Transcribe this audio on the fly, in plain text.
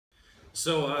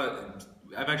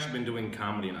I've actually been doing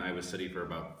comedy in Iowa City for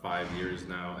about 5 years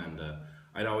now, and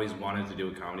I'd always wanted to do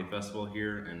a comedy festival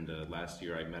here. And last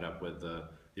year I met up with the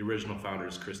original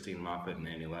founders, Christine Moffat and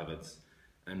Annie Levitz,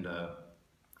 and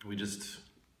we just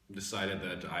decided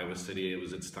that Iowa City,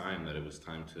 that it was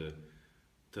time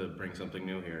to bring something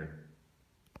new here.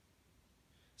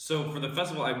 So for the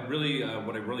festival,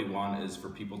 what I really want is for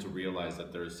people to realize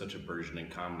that there is such a burgeoning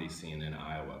comedy scene in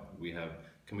Iowa. We have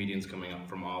comedians coming up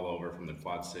from all over, from the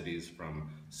Quad Cities, from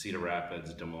Cedar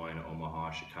Rapids, Des Moines, Omaha,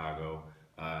 Chicago,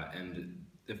 and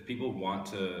if people want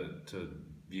to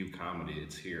view comedy,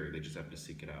 it's here. They just have to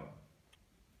seek it out.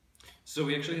 So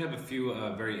we actually have a few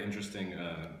very interesting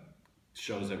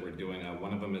shows that we're doing.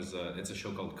 One of them is it's a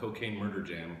show called Cocaine Murder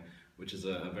Jam, which is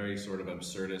a very sort of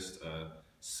absurdist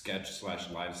sketch slash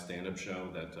live stand-up show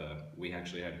that we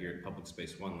actually had here at Public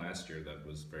Space 1 last year that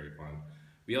was very fun.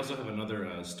 We also have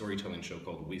another storytelling show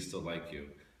called We Still Like You,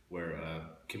 where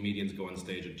comedians go on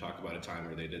stage and talk about a time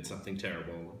where they did something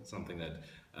terrible, something that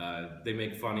they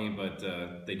make funny, but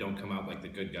they don't come out like the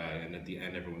good guy, and at the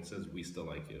end everyone says, "We still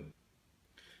like you."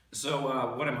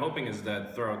 So what I'm hoping is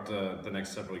that throughout the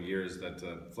next several years that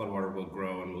Floodwater will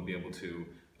grow and we'll be able to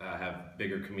have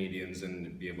bigger comedians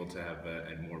and be able to have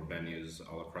at more venues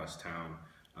all across town.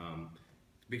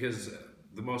 Because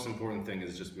the most important thing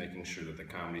is just making sure that the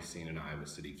comedy scene in Iowa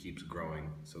City keeps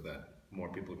growing so that more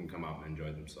people can come out and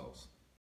enjoy themselves.